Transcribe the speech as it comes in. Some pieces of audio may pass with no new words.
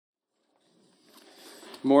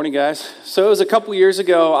Morning, guys. So it was a couple years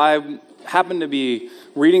ago, I happened to be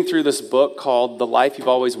reading through this book called The Life You've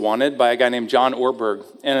Always Wanted by a guy named John Ortberg.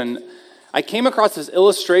 And I came across this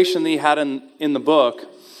illustration that he had in the book.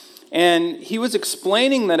 And he was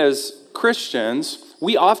explaining that as Christians,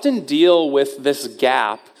 we often deal with this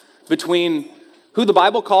gap between who the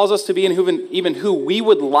Bible calls us to be and even who we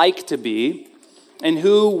would like to be and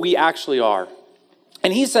who we actually are.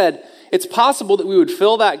 And he said, it's possible that we would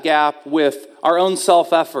fill that gap with our own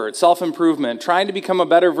self-effort, self-improvement, trying to become a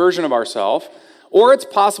better version of ourselves, or it's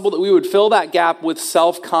possible that we would fill that gap with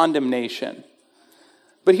self-condemnation.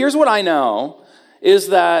 But here's what I know, is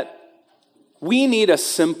that we need a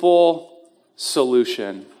simple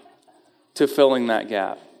solution to filling that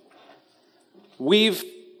gap. We've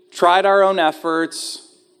tried our own efforts.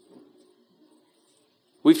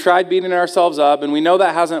 We've tried beating ourselves up, and we know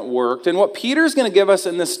that hasn't worked. And what Peter's going to give us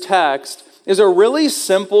in this text is a really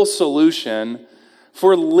simple solution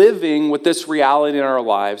for living with this reality in our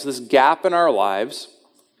lives, this gap in our lives.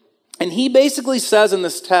 And he basically says in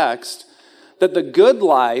this text that the good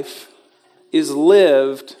life is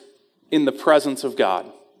lived in the presence of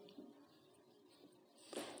God.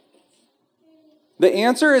 The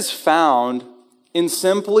answer is found in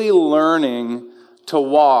simply learning to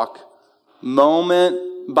walk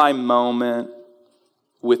moment by moment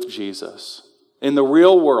with Jesus in the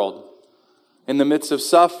real world, in the midst of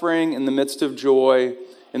suffering, in the midst of joy,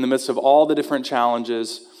 in the midst of all the different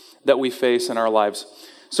challenges that we face in our lives.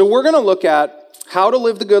 So we're going to look at how to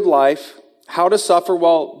live the good life, how to suffer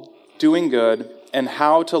while doing good, and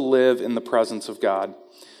how to live in the presence of God.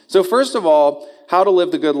 So first of all, how to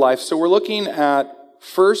live the good life. So we're looking at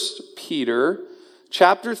 1 Peter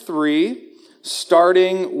chapter 3,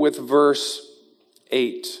 starting with verse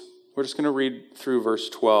 8. We're just going to read through verse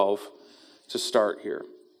 12 to start here.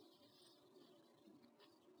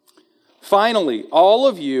 Finally, all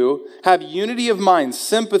of you have unity of mind,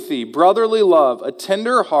 sympathy, brotherly love, a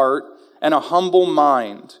tender heart, and a humble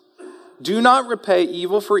mind. Do not repay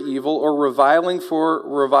evil for evil or reviling for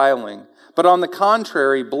reviling, but on the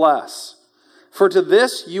contrary, bless. For to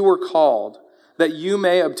this you were called, that you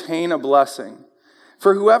may obtain a blessing.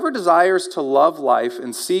 For whoever desires to love life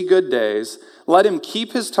and see good days, let him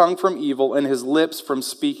keep his tongue from evil and his lips from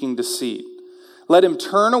speaking deceit. Let him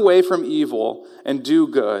turn away from evil and do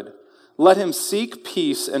good. Let him seek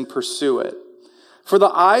peace and pursue it. For the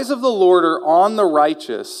eyes of the Lord are on the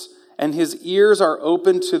righteous, and his ears are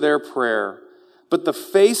open to their prayer. But the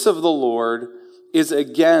face of the Lord is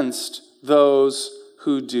against those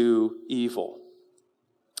who do evil.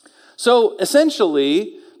 So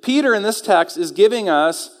essentially, Peter in this text is giving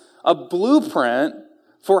us a blueprint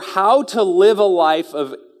for how to live a life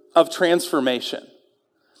of transformation.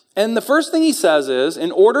 And the first thing he says is,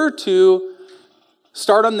 in order to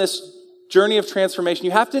start on this journey of transformation,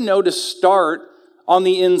 you have to know to start on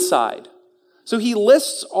the inside. So he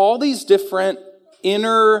lists all these different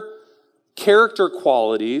inner character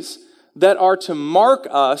qualities that are to mark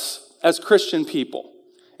us as Christian people.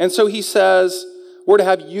 And so he says, we're to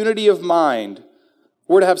have unity of mind,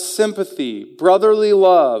 we're to have sympathy, brotherly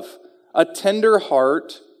love, a tender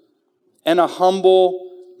heart, and a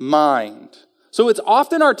humble mind. So it's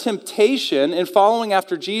often our temptation in following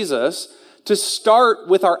after Jesus to start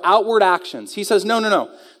with our outward actions. He says,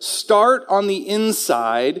 no. Start on the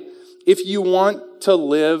inside if you want to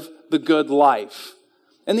live the good life.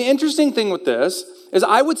 And the interesting thing with this is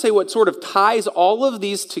I would say what sort of ties all of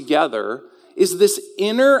these together is this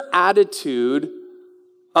inner attitude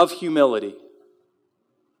of humility.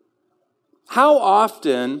 How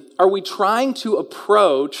often are we trying to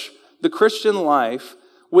approach the Christian life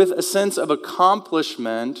with a sense of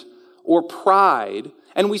accomplishment or pride?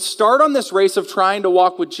 And we start on this race of trying to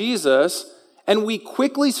walk with Jesus, and we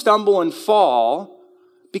quickly stumble and fall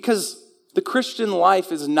because the Christian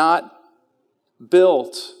life is not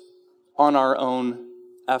built on our own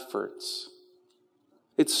efforts.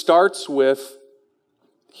 It starts with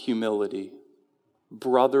humility,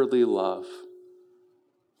 brotherly love,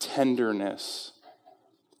 tenderness,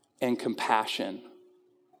 and compassion.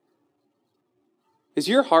 Is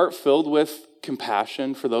your heart filled with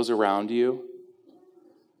compassion for those around you?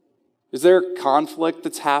 Is there conflict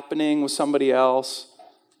that's happening with somebody else?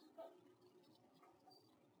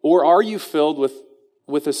 Or are you filled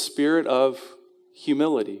with a spirit of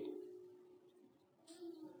humility?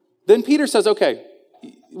 Then Peter says, okay,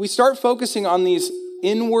 we start focusing on these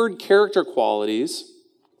inward character qualities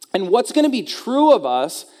and what's going to be true of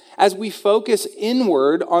us as we focus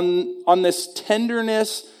inward on this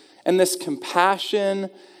tenderness and this compassion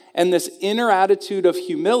and this inner attitude of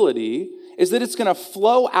humility is that it's going to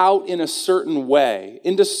flow out in a certain way,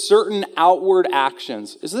 into certain outward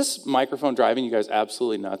actions. Is this microphone driving you guys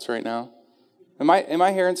absolutely nuts right now? Am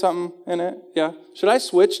I hearing something in it? Yeah? Should I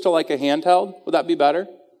switch to like a handheld? Would that be better?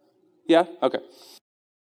 Yeah? Okay.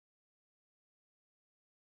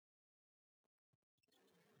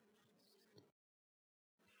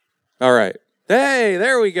 All right. Hey,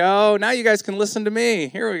 there we go. Now you guys can listen to me.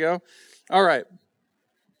 Here we go. All right.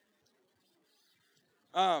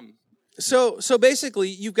 So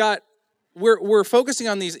basically, we're focusing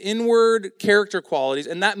on these inward character qualities,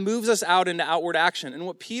 and that moves us out into outward action. And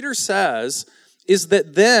what Peter says is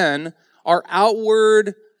that then our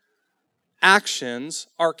outward actions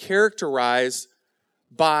are characterized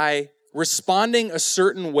by responding a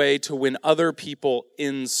certain way to when other people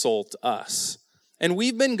insult us. And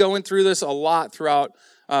we've been going through this a lot throughout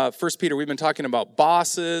 1 Peter. We've been talking about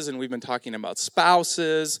bosses, and we've been talking about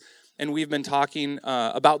spouses, and we've been talking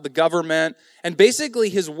about the government. And basically,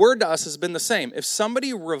 his word to us has been the same. If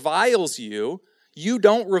somebody reviles you, you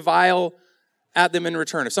don't revile at them in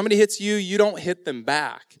return. If somebody hits you, you don't hit them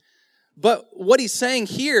back. But what he's saying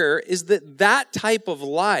here is that that type of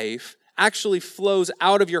life actually flows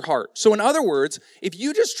out of your heart. So in other words, if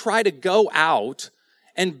you just try to go out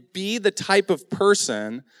and be the type of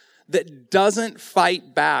person that doesn't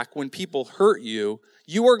fight back when people hurt you,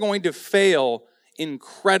 you are going to fail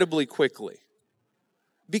incredibly quickly.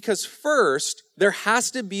 Because first, there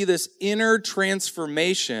has to be this inner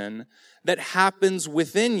transformation that happens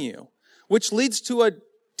within you, which leads to a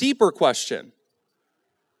deeper question.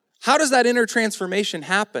 How does that inner transformation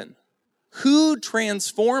happen? Who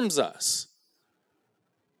transforms us?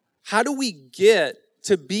 How do we get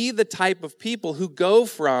to be the type of people who go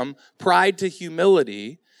from pride to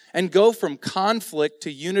humility and go from conflict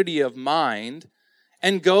to unity of mind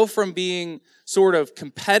and go from being sort of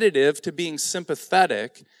competitive to being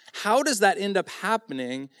sympathetic? How does that end up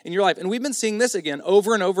happening in your life? And we've been seeing this again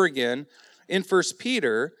over and over again in 1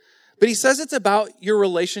 Peter, but he says it's about your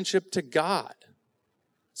relationship to God.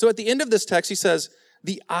 So at the end of this text, he says,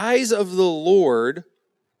 the eyes of the Lord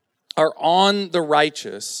are on the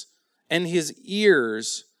righteous, and his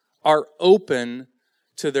ears are open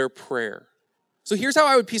to their prayer. So here's how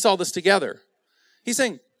I would piece all this together. He's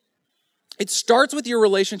saying, it starts with your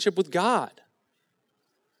relationship with God.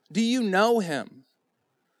 Do you know him?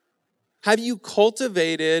 Have you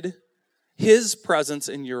cultivated his presence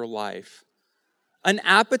in your life? An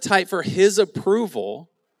appetite for his approval?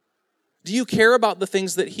 Do you care about the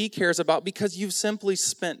things that he cares about because you've simply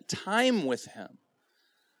spent time with him?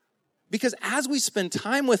 Because as we spend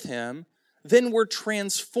time with him, then we're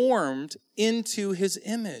transformed into his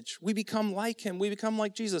image. We become like him. We become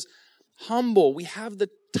like Jesus. Humble. We have the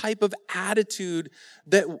type of attitude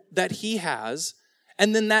that he has.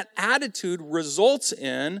 And then that attitude results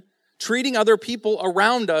in treating other people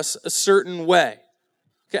around us a certain way.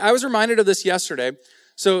 Okay, I was reminded of this yesterday.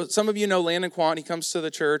 So some of you know Landon Quant. He comes to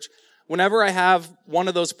the church. Whenever I have one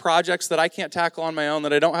of those projects that I can't tackle on my own,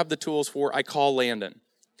 that I don't have the tools for, I call Landon,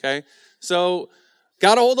 okay? So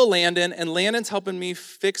got a hold of Landon, and Landon's helping me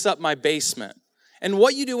fix up my basement. And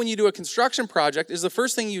what you do when you do a construction project is the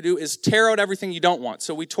first thing you do is tear out everything you don't want.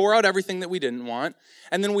 So we tore out everything that we didn't want,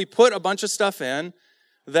 and then we put a bunch of stuff in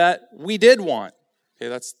that we did want. Okay,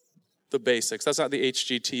 that's the basics. That's not the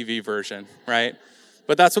HGTV version, right?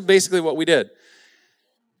 But that's basically what we did.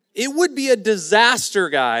 It would be a disaster,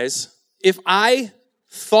 guys, if I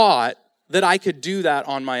thought that I could do that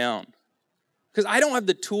on my own. Because I don't have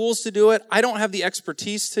the tools to do it. I don't have the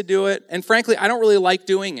expertise to do it. And frankly, I don't really like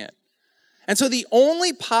doing it. And so the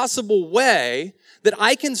only possible way that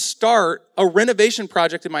I can start a renovation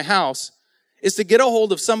project in my house is to get a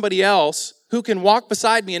hold of somebody else who can walk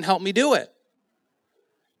beside me and help me do it.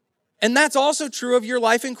 And that's also true of your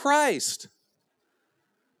life in Christ.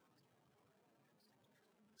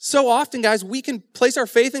 So often, guys, we can place our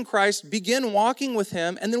faith in Christ, begin walking with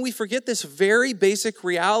him, and then we forget this very basic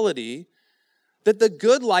reality that the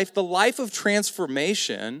good life, the life of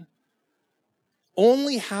transformation,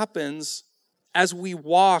 only happens as we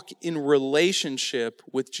walk in relationship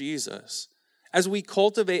with Jesus, as we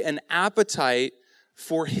cultivate an appetite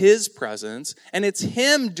for his presence, and it's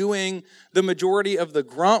him doing the majority of the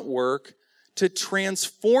grunt work to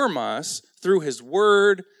transform us through his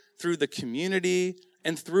word, through the community,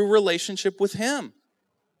 and through relationship with him.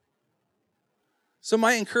 So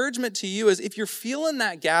my encouragement to you is if you're feeling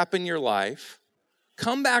that gap in your life,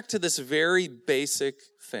 come back to this very basic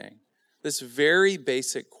thing, this very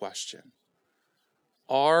basic question.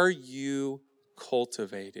 Are you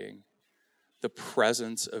cultivating the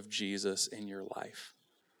presence of Jesus in your life?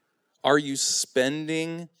 Are you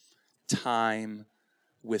spending time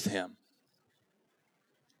with him?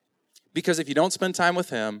 Because if you don't spend time with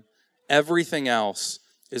him, everything else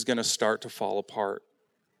is going to start to fall apart.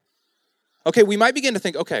 Okay, we might begin to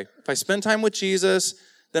think, okay, if I spend time with Jesus,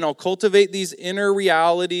 then I'll cultivate these inner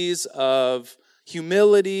realities of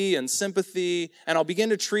humility and sympathy, and I'll begin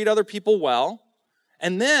to treat other people well,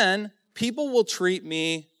 and then people will treat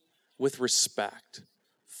me with respect.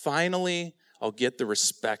 Finally, I'll get the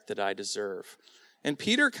respect that I deserve. And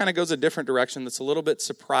Peter kind of goes a different direction that's a little bit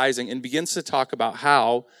surprising and begins to talk about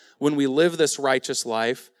how when we live this righteous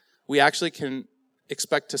life, we actually can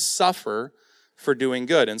expect to suffer for doing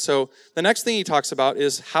good. And so the next thing he talks about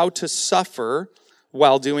is how to suffer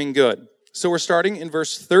while doing good. So we're starting in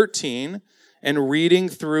verse 13 and reading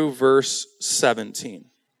through verse 17.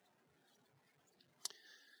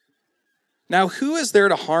 Now, who is there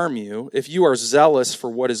to harm you if you are zealous for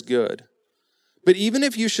what is good? But even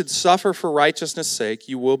if you should suffer for righteousness' sake,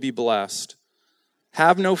 you will be blessed.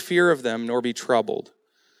 Have no fear of them, nor be troubled.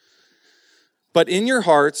 But in your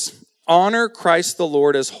hearts, honor Christ the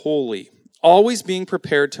Lord as holy, always being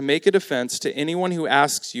prepared to make a defense to anyone who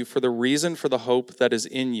asks you for the reason for the hope that is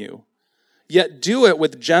in you. Yet do it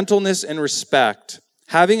with gentleness and respect,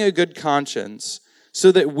 having a good conscience,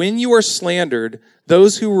 so that when you are slandered,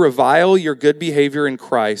 those who revile your good behavior in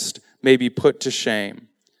Christ may be put to shame.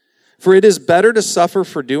 For it is better to suffer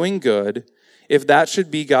for doing good, if that should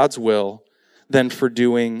be God's will, than for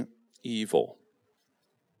doing evil.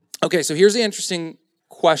 Okay, so here's the interesting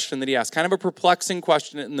question that he asked, kind of a perplexing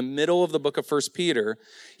question in the middle of the book of 1 Peter.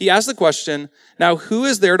 He asked the question, now who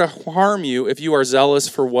is there to harm you if you are zealous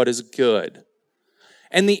for what is good?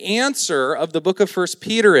 And the answer of the book of 1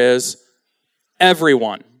 Peter is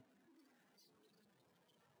everyone.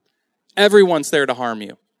 Everyone's there to harm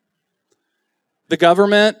you. The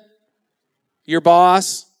government, your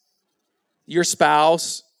boss, your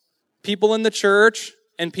spouse, people in the church,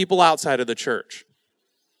 and people outside of the church.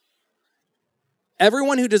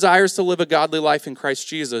 Everyone who desires to live a godly life in Christ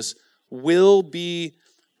Jesus will be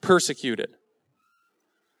persecuted.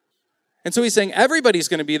 And so he's saying everybody's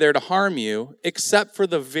going to be there to harm you except for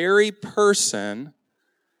the very person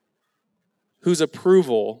whose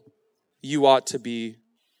approval you ought to be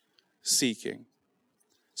seeking.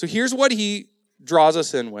 So here's what he draws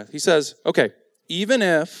us in with. He says, okay, even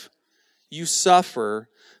if you suffer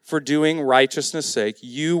for doing righteousness' sake,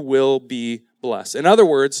 you will be blessed. In other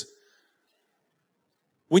words,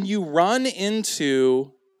 when you run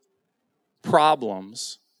into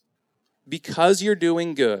problems because you're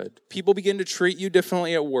doing good, people begin to treat you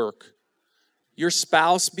differently at work. Your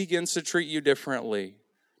spouse begins to treat you differently.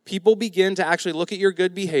 People begin to actually look at your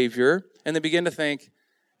good behavior and they begin to think,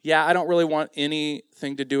 yeah, I don't really want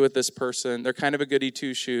anything to do with this person. They're kind of a goody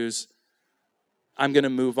two-shoes. I'm going to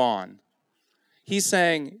move on. He's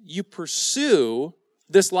saying you pursue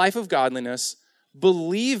this life of godliness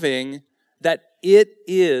believing that it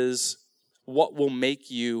is what will make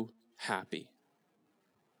you happy.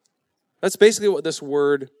 That's basically what this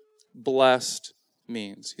word blessed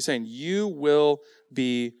means. He's saying you will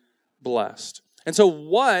be blessed. And so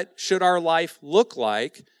what should our life look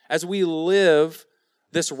like as we live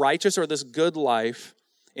this righteous or this good life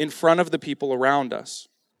in front of the people around us?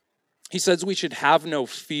 He says we should have no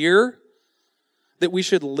fear, that we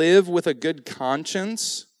should live with a good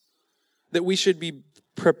conscience, that we should be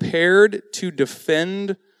prepared to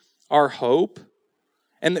defend our hope,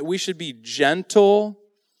 and that we should be gentle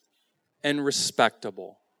and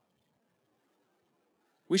respectable.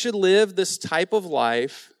 We should live this type of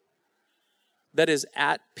life that is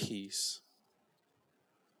at peace.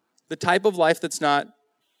 The type of life that's not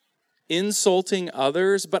insulting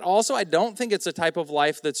others, but also I don't think it's a type of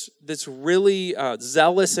life that's really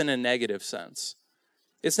zealous in a negative sense.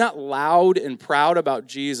 It's not loud and proud about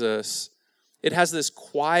Jesus. It has this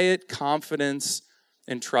quiet confidence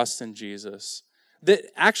and trust in Jesus that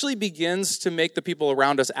actually begins to make the people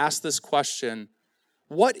around us ask this question,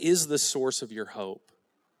 what is the source of your hope?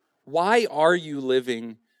 Why are you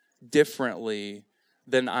living differently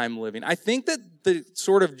than I'm living? I think that the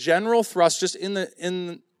sort of general thrust just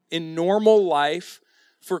in normal life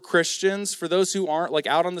for Christians, for those who aren't like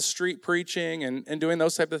out on the street preaching and doing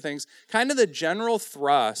those type of things, kind of the general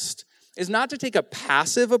thrust is not to take a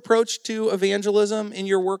passive approach to evangelism in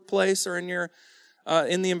your workplace or in your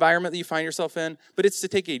in the environment that you find yourself in, but it's to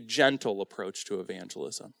take a gentle approach to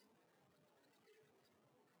evangelism.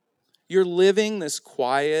 You're living this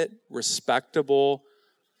quiet, respectable,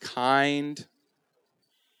 kind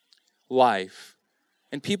life,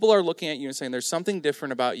 and people are looking at you and saying, there's something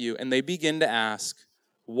different about you, and they begin to ask,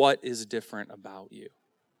 what is different about you?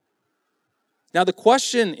 Now, the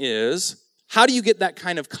question is, how do you get that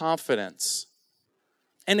kind of confidence?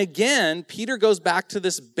 And again, Peter goes back to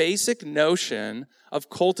this basic notion of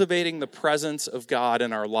cultivating the presence of God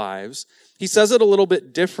in our lives. He says it a little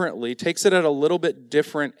bit differently, takes it at a little bit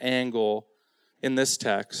different angle in this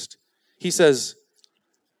text. He says,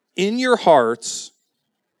 in your hearts,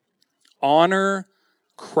 honor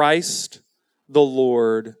Christ the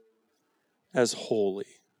Lord as holy.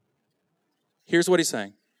 Here's what he's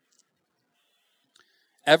saying.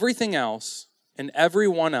 Everything else and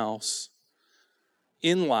everyone else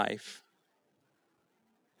in life,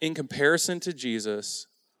 in comparison to Jesus,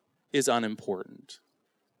 is unimportant.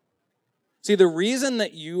 See, the reason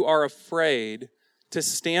that you are afraid to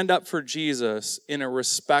stand up for Jesus in a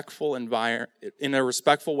respectful way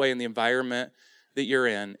in the environment that you're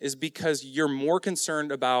in is because you're more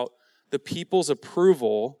concerned about the people's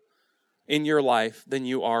approval in your life than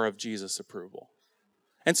you are of Jesus' approval.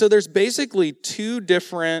 And so there's basically two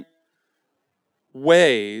different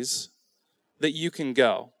ways that you can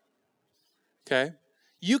go, okay?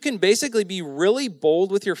 You can basically be really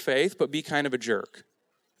bold with your faith, but be kind of a jerk.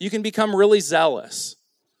 You can become really zealous,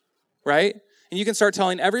 right? And you can start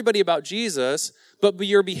telling everybody about Jesus, but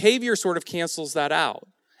your behavior sort of cancels that out.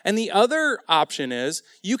 And the other option is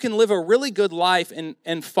you can live a really good life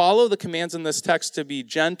and follow the commands in this text to be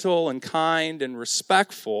gentle and kind and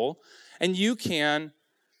respectful, and you can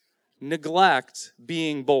neglect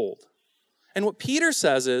being bold. And what Peter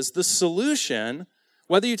says is the solution,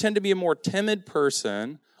 whether you tend to be a more timid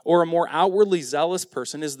person or a more outwardly zealous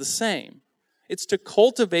person, is the same. It's to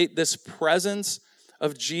cultivate this presence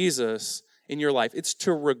of Jesus in your life. It's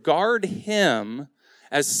to regard him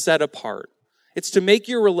as set apart. It's to make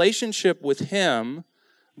your relationship with him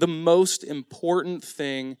the most important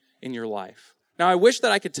thing in your life. Now, I wish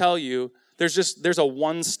that I could tell you there's a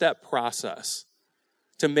one-step process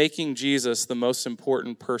to making Jesus the most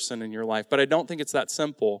important person in your life, but I don't think it's that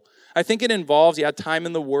simple. I think it involves, time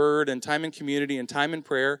in the Word and time in community and time in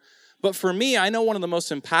prayer. But for me, I know one of the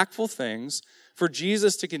most impactful things for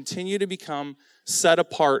Jesus to continue to become set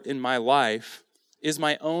apart in my life is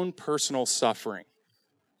my own personal suffering.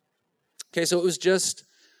 Okay, so it was just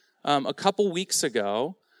a couple weeks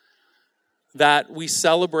ago that we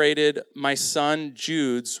celebrated my son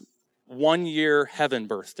Jude's 1-year heaven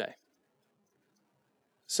birthday.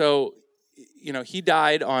 So, he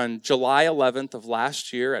died on July 11th of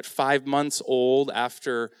last year at 5 months old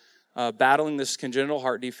after battling this congenital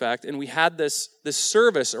heart defect, and we had this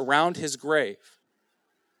service around his grave.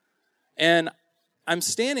 And I'm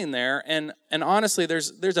standing there, and honestly,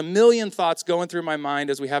 there's a million thoughts going through my mind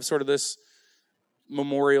as we have sort of this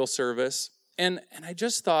memorial service. And I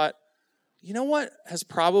just thought, you know what has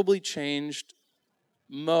probably changed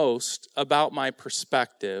most about my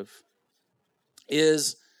perspective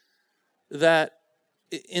is that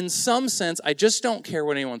in some sense, I just don't care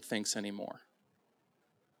what anyone thinks anymore.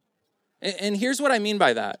 And here's what I mean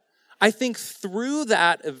by that. I think through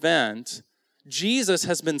that event, Jesus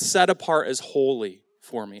has been set apart as holy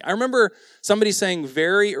for me. I remember somebody saying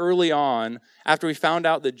very early on, after we found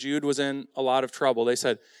out that Jude was in a lot of trouble, they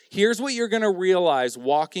said, here's what you're going to realize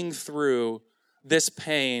walking through this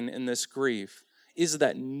pain and this grief, is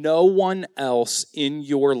that no one else in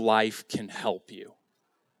your life can help you.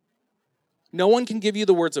 No one can give you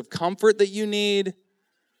the words of comfort that you need.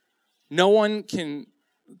 No one can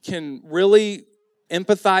really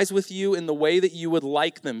empathize with you in the way that you would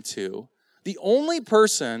like them to. The only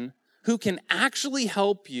person who can actually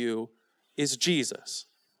help you is Jesus.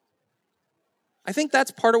 I think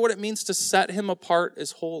that's part of what it means to set him apart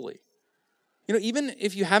as holy. Even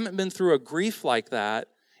if you haven't been through a grief like that,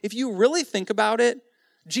 if you really think about it,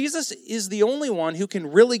 Jesus is the only one who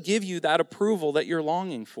can really give you that approval that you're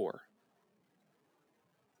longing for.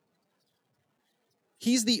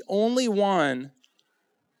 He's the only one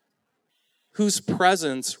whose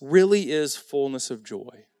presence really is fullness of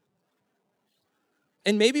joy.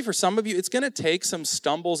 And maybe for some of you, it's going to take some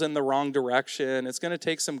stumbles in the wrong direction. It's going to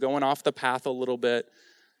take some going off the path a little bit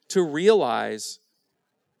to realize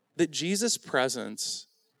that Jesus' presence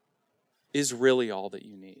is really all that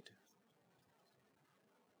you need.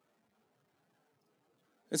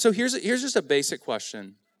 And so here's just a basic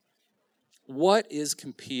question. What is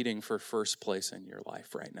competing for first place in your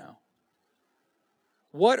life right now?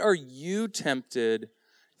 What are you tempted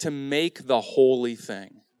to make the holy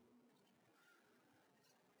thing?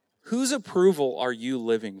 Whose approval are you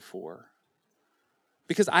living for?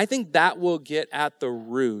 Because I think that will get at the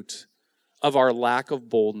root of our lack of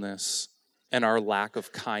boldness and our lack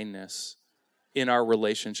of kindness in our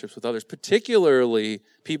relationships with others, particularly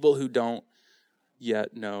people who don't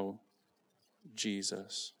yet know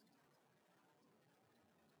Jesus.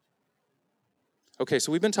 Okay,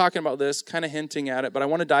 so we've been talking about this, kind of hinting at it, but I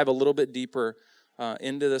want to dive a little bit deeper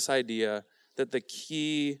into this idea that the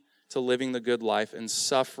key to living the good life and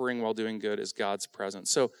suffering while doing good is God's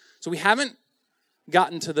presence. So we haven't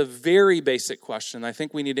gotten to the very basic question I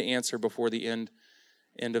think we need to answer before the end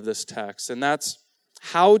of this text, and that's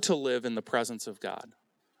how to live in the presence of God.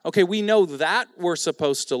 Okay, we know that we're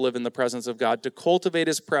supposed to live in the presence of God, to cultivate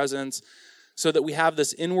his presence so that we have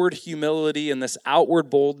this inward humility and this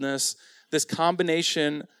outward boldness, this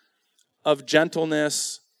combination of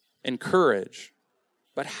gentleness and courage.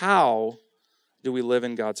 But how do we live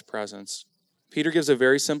in God's presence? Peter gives a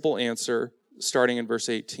very simple answer starting in verse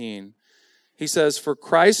 18. He says, "For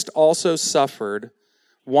Christ also suffered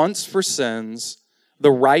once for sins,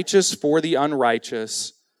 the righteous for the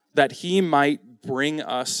unrighteous, that he might bring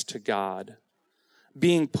us to God,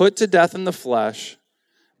 being put to death in the flesh,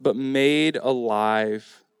 but made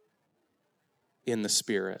alive in the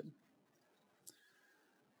Spirit."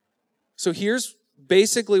 So here's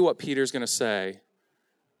basically what Peter's going to say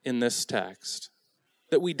in this text,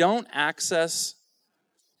 that we don't access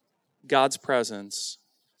God's presence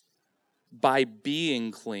by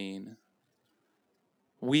being clean.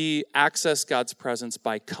 We access God's presence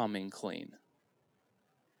by coming clean.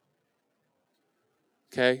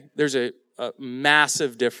 Okay? There's a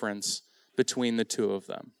massive difference between the two of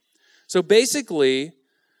them. So basically,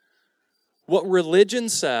 what religion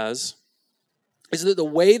says is that the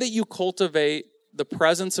way that you cultivate the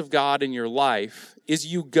presence of God in your life is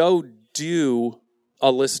you go do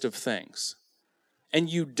a list of things, and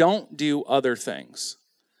you don't do other things.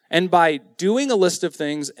 And by doing a list of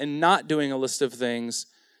things and not doing a list of things,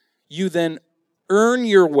 you then earn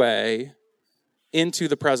your way into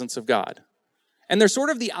the presence of God. And there's sort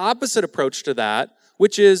of the opposite approach to that,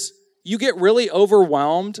 which is you get really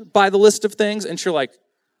overwhelmed by the list of things, and you're like,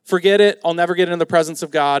 forget it, I'll never get into the presence of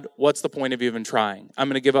God. What's the point of even trying? I'm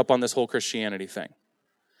going to give up on this whole Christianity thing.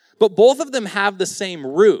 But both of them have the same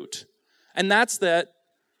root, and that's that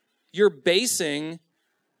you're basing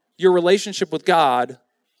your relationship with God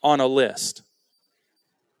on a list.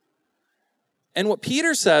 And what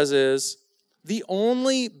Peter says is the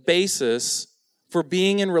only basis for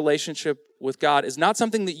being in relationship with God is not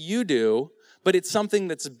something that you do, but it's something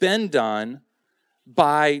that's been done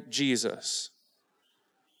by Jesus.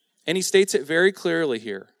 And he states it very clearly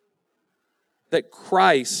here, that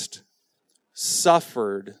Christ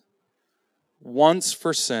suffered once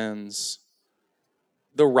for sins,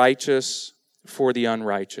 the righteous for the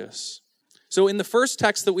unrighteous. So in the first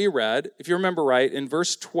text that we read, if you remember right, in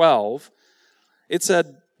verse 12, it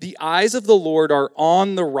said, "The eyes of the Lord are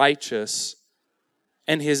on the righteous,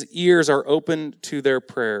 and his ears are open to their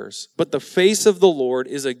prayers. But the face of the Lord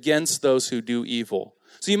is against those who do evil."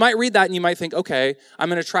 So you might read that and you might think, okay, I'm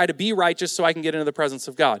going to try to be righteous so I can get into the presence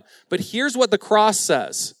of God. But here's what the cross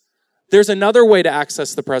says. There's another way to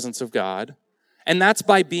access the presence of God, and that's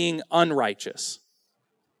by being unrighteous.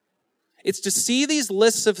 It's to see these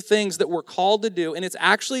lists of things that we're called to do, and it's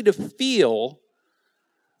actually to feel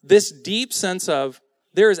this deep sense of,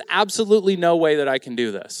 there is absolutely no way that I can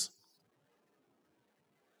do this.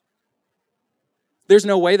 There's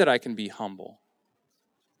no way that I can be humble.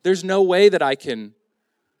 There's no way that I can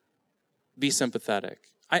be sympathetic.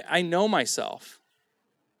 I know myself.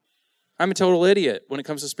 I'm a total idiot when it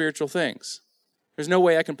comes to spiritual things. There's no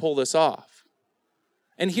way I can pull this off.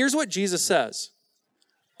 And here's what Jesus says.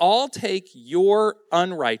 I'll take your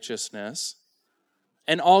unrighteousness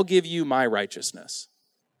and I'll give you my righteousness.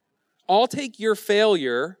 I'll take your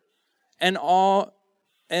failure and I'll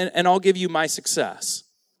give you my success.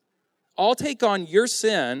 I'll take on your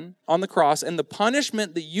sin on the cross and the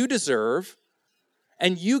punishment that you deserve,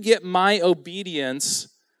 and you get my obedience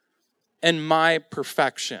and my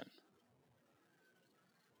perfection.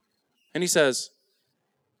 And he says,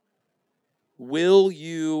 will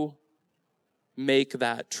you make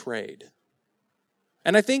that trade?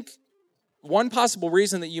 And I think one possible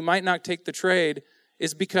reason that you might not take the trade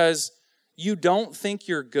is because you don't think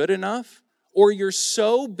you're good enough, or you're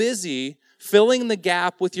so busy filling the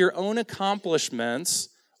gap with your own accomplishments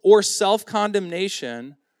or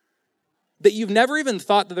self-condemnation that you've never even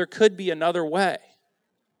thought that there could be another way.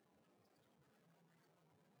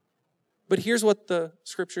 But here's what the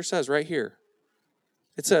scripture says right here.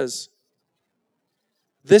 It says,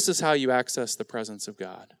 this is how you access the presence of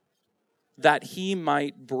God, that he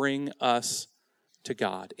might bring us to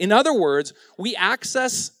God. In other words, we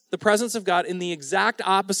access the presence of God in the exact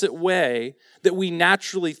opposite way that we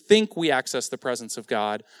naturally think we access the presence of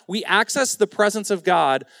God. We access the presence of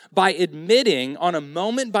God by admitting on a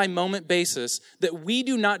moment-by-moment basis that we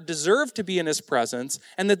do not deserve to be in his presence,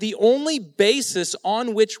 and that the only basis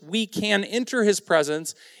on which we can enter his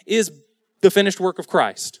presence is the finished work of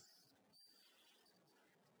Christ.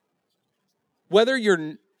 Whether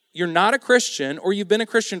you're not a Christian or you've been a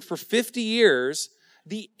Christian for 50 years,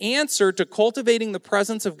 the answer to cultivating the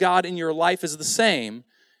presence of God in your life is the same.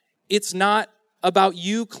 It's not about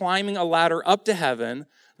you climbing a ladder up to heaven.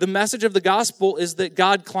 The message of the gospel is that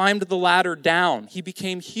God climbed the ladder down. He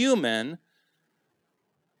became human.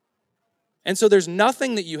 And so there's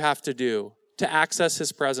nothing that you have to do to access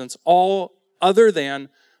his presence all other than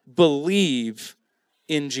believe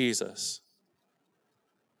in Jesus.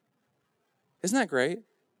 Isn't that great?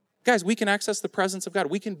 Guys, we can access the presence of God.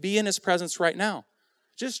 We can be in his presence right now.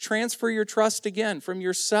 Just transfer your trust again from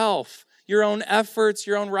yourself, your own efforts,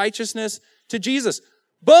 your own righteousness to Jesus.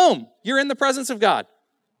 Boom, you're in the presence of God.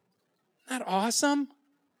 Isn't that awesome?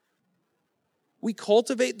 We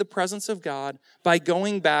cultivate the presence of God by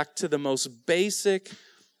going back to the most basic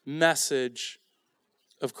message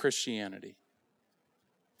of Christianity.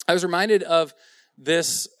 I was reminded of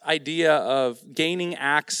this idea of gaining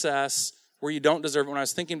access where you don't deserve it when I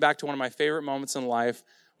was thinking back to one of my favorite moments in life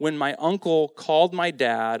when my uncle called my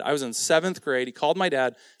dad. I was in 7th grade. He called my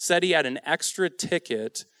dad, said he had an extra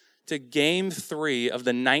ticket to Game 3 of the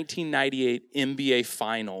 1998 NBA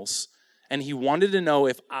Finals, and he wanted to know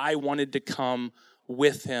if I wanted to come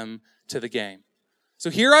with him to the game. So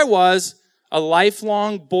here I was, a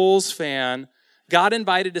lifelong Bulls fan, got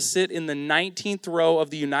invited to sit in the 19th row of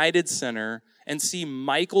the United Center and see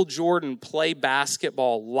Michael Jordan play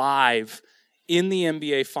basketball live in the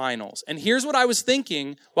NBA Finals. And here's what I was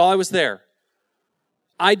thinking while I was there.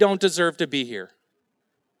 I don't deserve to be here.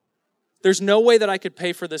 There's no way that I could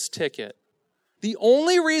pay for this ticket. The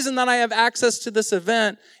only reason that I have access to this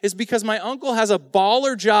event is because my uncle has a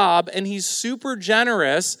baller job and he's super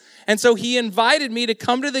generous. And so he invited me to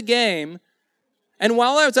come to the game. And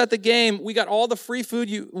while I was at the game, we got all the free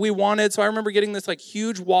food we wanted. So I remember getting this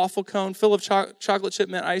huge waffle cone full of chocolate chip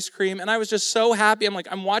mint ice cream. And I was just so happy.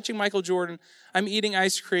 I'm watching Michael Jordan. I'm eating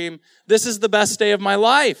ice cream. This is the best day of my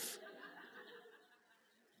life.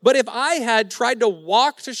 But if I had tried to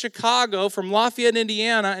walk to Chicago from Lafayette,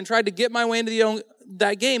 Indiana, and tried to get my way into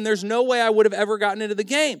that game, there's no way I would have ever gotten into the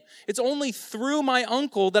game. It's only through my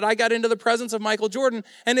uncle that I got into the presence of Michael Jordan.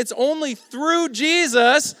 And it's only through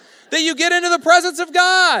Jesus that you get into the presence of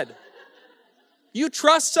God. You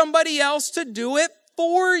trust somebody else to do it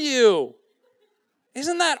for you.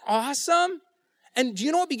 Isn't that awesome? And do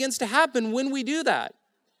you know what begins to happen when we do that?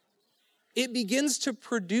 It begins to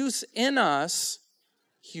produce in us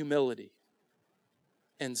humility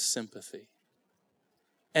and sympathy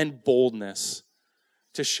and boldness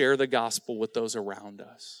to share the gospel with those around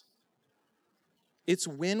us. It's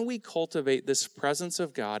when we cultivate this presence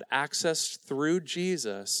of God accessed through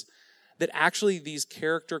Jesus that actually these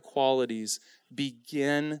character qualities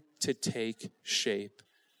begin to take shape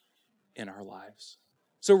in our lives.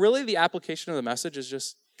 So really the application of the message is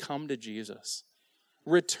just come to Jesus.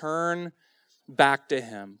 Return back to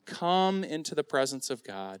him. Come into the presence of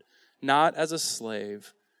God, not as a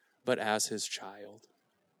slave, but as his child.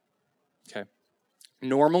 Okay.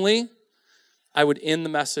 Normally, I would end the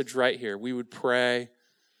message right here. We would pray,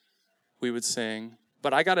 we would sing,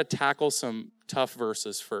 but I got to tackle some tough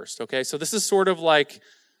verses first, okay? So this is sort of like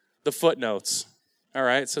the footnotes, all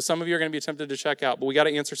right? So some of you are going to be tempted to check out, but we got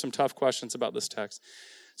to answer some tough questions about this text.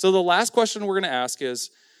 So the last question we're going to ask is,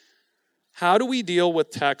 how do we deal with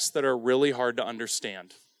texts that are really hard to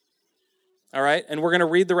understand? All right? And we're going to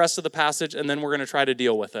read the rest of the passage, and then we're going to try to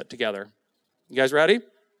deal with it together. You guys ready?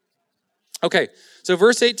 Okay, so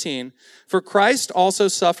verse 18, for Christ also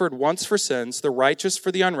suffered once for sins, the righteous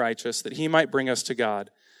for the unrighteous, that he might bring us to God,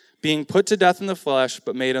 being put to death in the flesh,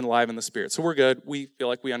 but made alive in the spirit. So we're good. We feel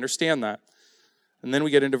like we understand that. And then we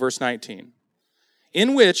get into verse 19,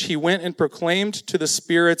 in which he went and proclaimed to the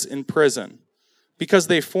spirits in prison, because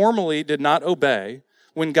they formerly did not obey,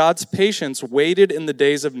 when God's patience waited in the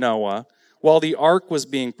days of Noah, while the ark was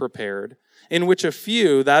being prepared, in which a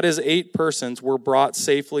few, that is 8 persons, were brought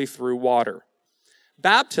safely through water.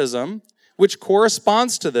 Baptism, which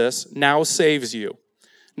corresponds to this, now saves you,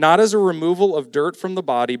 not as a removal of dirt from the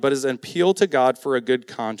body, but as an appeal to God for a good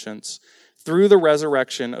conscience, through the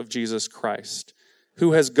resurrection of Jesus Christ,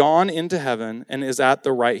 who has gone into heaven and is at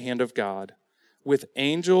the right hand of God, with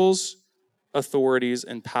angels, authorities,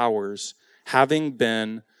 and powers, having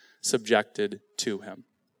been subjected to him.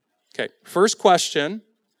 Okay, first question,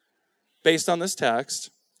 based on this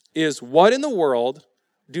text, is what in the world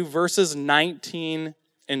do verses 19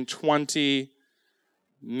 and 20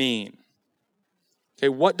 mean? Okay,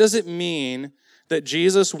 what does it mean that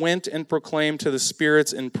Jesus went and proclaimed to the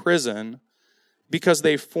spirits in prison because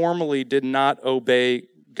they formerly did not obey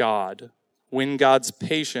God when God's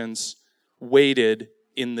patience waited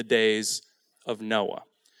in the days of Noah?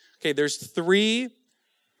 Okay, there's three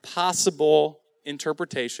possible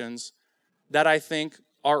interpretations that I think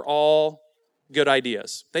are all good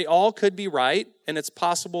ideas. They all could be right, and it's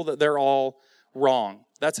possible that they're all wrong.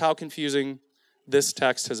 That's how confusing this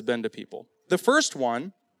text has been to people. The first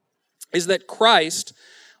one is that Christ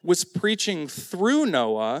was preaching through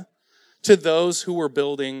Noah to those who were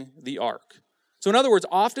building the ark. So in other words,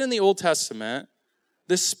 often in the Old Testament,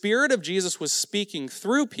 the Spirit of Jesus was speaking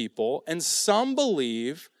through people, and some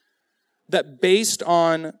believe that based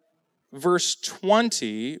on verse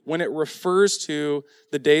 20, when it refers to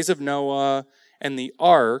the days of Noah and the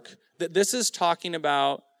ark, that this is talking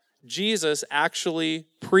about Jesus actually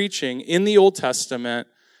preaching in the Old Testament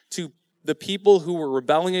to the people who were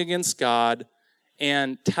rebelling against God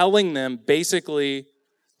and telling them basically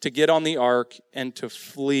to get on the ark and to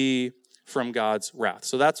flee from God's wrath.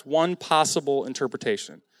 So that's one possible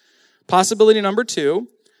interpretation. Possibility number two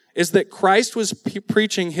is that Christ was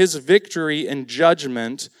preaching his victory and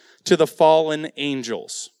judgment to the fallen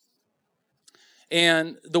angels.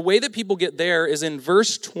 And the way that people get there is in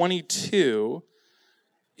verse 22,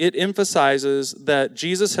 it emphasizes that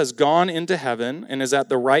Jesus has gone into heaven and is at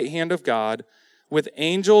the right hand of God with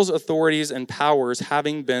angels, authorities, and powers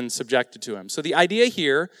having been subjected to him. So the idea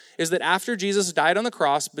here is that after Jesus died on the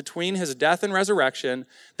cross, between his death and resurrection,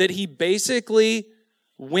 that he basically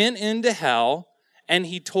went into hell and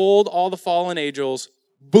he told all the fallen angels,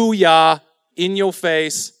 "Booyah, in your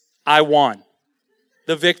face, I won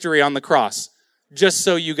the victory on the cross, just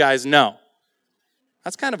so you guys know."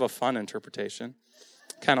 That's kind of a fun interpretation.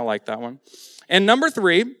 Kind of like that one. And number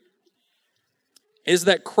three is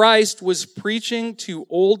that Christ was preaching to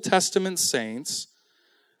Old Testament saints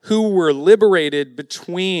who were liberated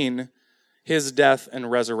between his death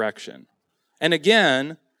and resurrection. And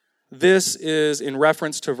again, this is in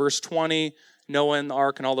reference to verse 20, Noah and the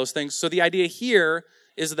ark and all those things. So the idea here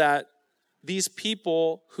is that these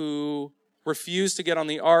people who refused to get on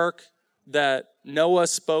the ark that Noah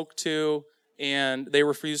spoke to and they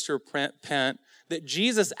refused to repent, that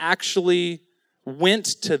Jesus actually went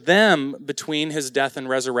to them between his death and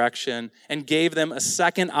resurrection and gave them a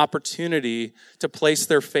second opportunity to place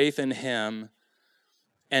their faith in him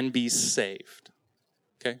and be saved.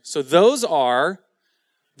 Okay, so those are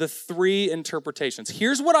the three interpretations.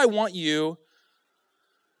 Here's what I want you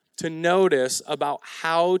to notice about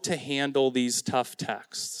how to handle these tough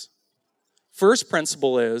texts. First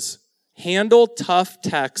principle is handle tough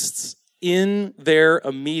texts in their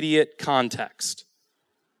immediate context.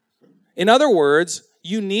 In other words,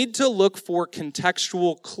 you need to look for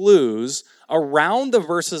contextual clues around the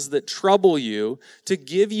verses that trouble you to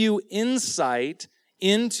give you insight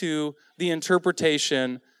into the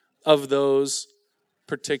interpretation of those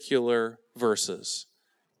particular verses.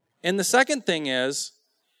 And the second thing is,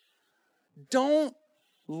 don't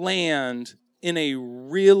land in a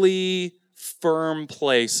really firm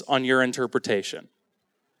place on your interpretation.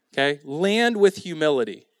 Okay? Land with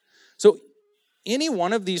humility. So any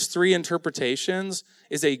one of these three interpretations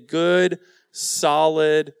is a good,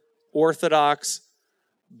 solid, orthodox,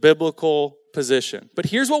 biblical position. But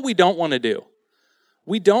here's what we don't want to do.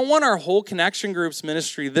 We don't want our whole Connection Groups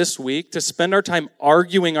ministry this week to spend our time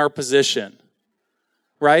arguing our position,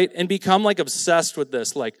 right? And become like obsessed with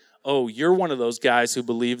this, like, oh, you're one of those guys who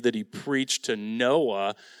believe that he preached to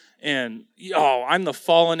Noah, and, oh, I'm the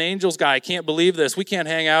fallen angels guy. I can't believe this. We can't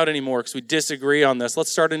hang out anymore because we disagree on this.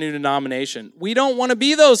 Let's start a new denomination. We don't want to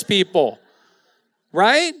be those people,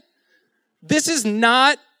 right? This is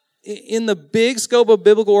not in the big scope of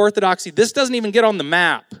biblical orthodoxy. This doesn't even get on the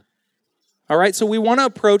map, all right? So we want to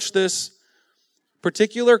approach this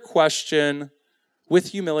particular question with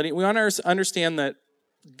humility. We want to understand that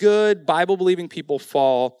good, Bible-believing people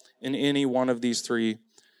fall in any one of these three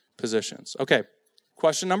positions. Okay.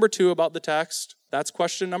 Question number two about the text. That's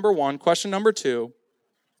question number one. Question number two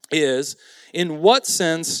is, in what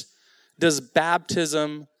sense does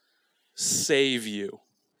baptism save you?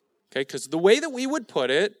 Okay, because the way that we would put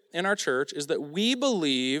it in our church is that we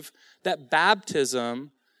believe that baptism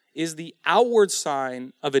is the outward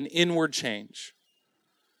sign of an inward change.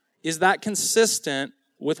 Is that consistent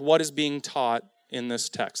with what is being taught in this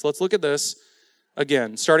text? Let's look at this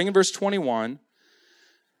again, starting in verse 21.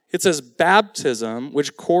 It says, baptism,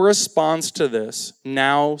 which corresponds to this,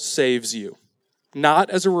 now saves you. not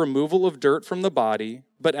as a removal of dirt from the body,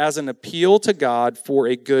 but as an appeal to God for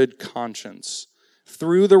a good conscience,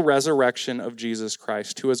 through the resurrection of Jesus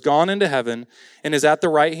Christ, who has gone into heaven and is at the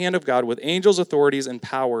right hand of God with angels, authorities, and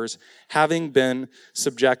powers, having been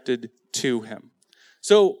subjected to him.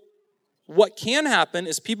 So what can happen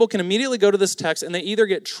is people can immediately go to this text and they either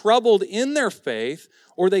get troubled in their faith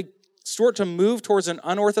or they start to move towards an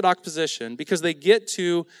unorthodox position because they get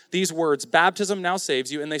to these words, baptism now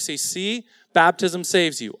saves you, and they say, see, baptism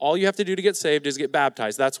saves you. All you have to do to get saved is get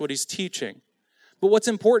baptized. That's what he's teaching. But what's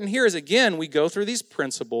important here is, again, we go through these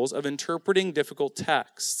principles of interpreting difficult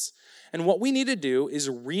texts. And what we need to do is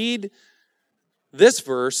read this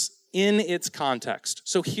verse in its context.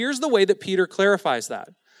 So here's the way that Peter clarifies that.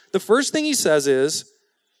 The first thing he says is,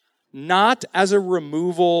 not as a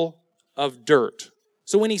removal of dirt.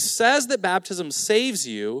 So when he says that baptism saves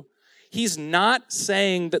you, he's not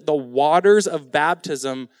saying that the waters of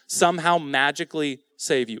baptism somehow magically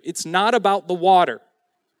save you. It's not about the water.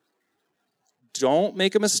 Don't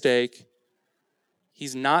make a mistake.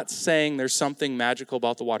 He's not saying there's something magical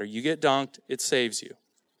about the water. You get dunked, it saves you.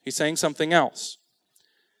 He's saying something else.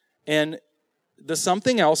 And the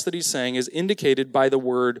something else that he's saying is indicated by the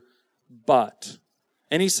word but.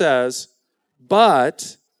 And he says,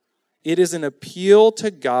 but it is an appeal to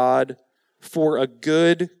God for a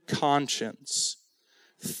good conscience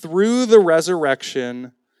through the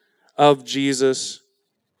resurrection of Jesus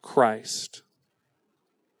Christ.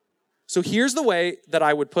 So here's the way that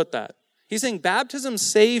I would put that. He's saying baptism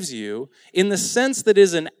saves you in the sense that it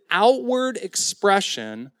is an outward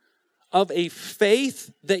expression of a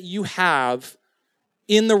faith that you have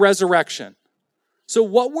in the resurrection. So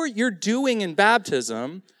what you're doing in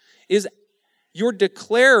baptism is you're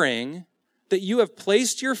declaring that you have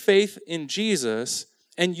placed your faith in Jesus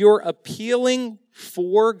and you're appealing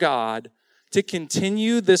for God to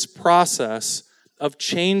continue this process of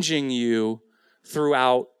changing you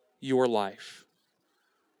throughout your life.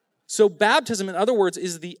 So baptism, in other words,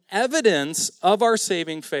 is the evidence of our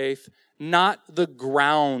saving faith, not the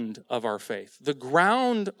ground of our faith. The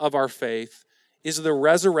ground of our faith is the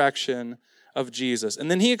resurrection of Jesus.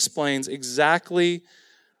 And then he explains exactly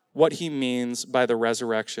what he means by the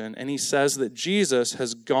resurrection. And he says that Jesus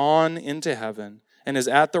has gone into heaven and is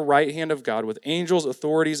at the right hand of God with angels,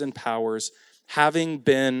 authorities, and powers, having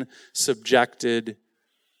been subjected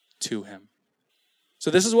to him. So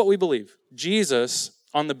this is what we believe. Jesus,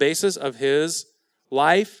 on the basis of his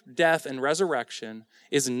life, death, and resurrection,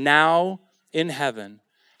 is now in heaven,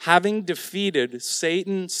 having defeated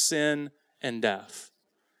Satan, sin, and death.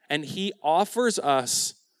 And he offers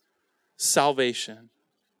us salvation,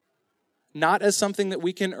 not as something that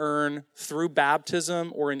we can earn through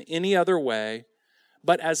baptism or in any other way,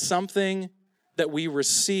 but as something that we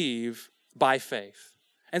receive by faith.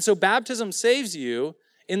 And so baptism saves you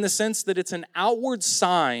in the sense that it's an outward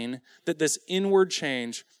sign that this inward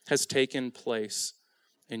change has taken place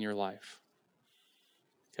in your life.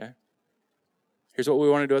 Okay? Here's what we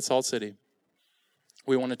want to do at Salt City.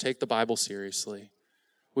 We want to take the Bible seriously.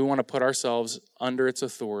 We want to put ourselves under its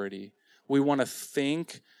authority. We want to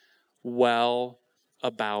think well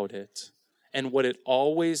about it. And what it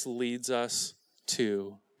always leads us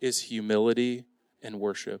to is humility and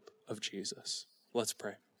worship of Jesus. Let's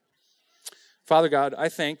pray. Father God, I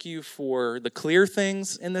thank you for the clear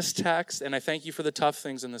things in this text, and I thank you for the tough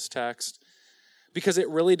things in this text, because it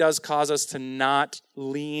really does cause us to not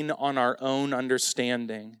lean on our own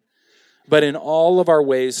understanding, but in all of our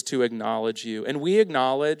ways to acknowledge you. And we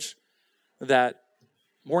acknowledge that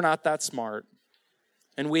we're not that smart,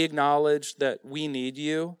 and we acknowledge that we need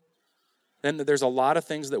you, and that there's a lot of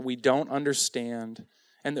things that we don't understand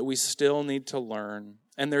and that we still need to learn.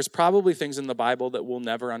 And there's probably things in the Bible that we'll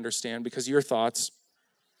never understand because your thoughts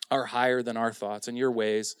are higher than our thoughts and your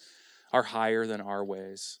ways are higher than our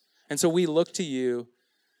ways. And so we look to you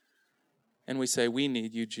and we say, we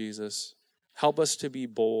need you, Jesus. Help us to be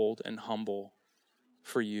bold and humble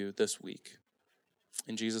for you this week.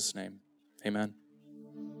 In Jesus' name, amen.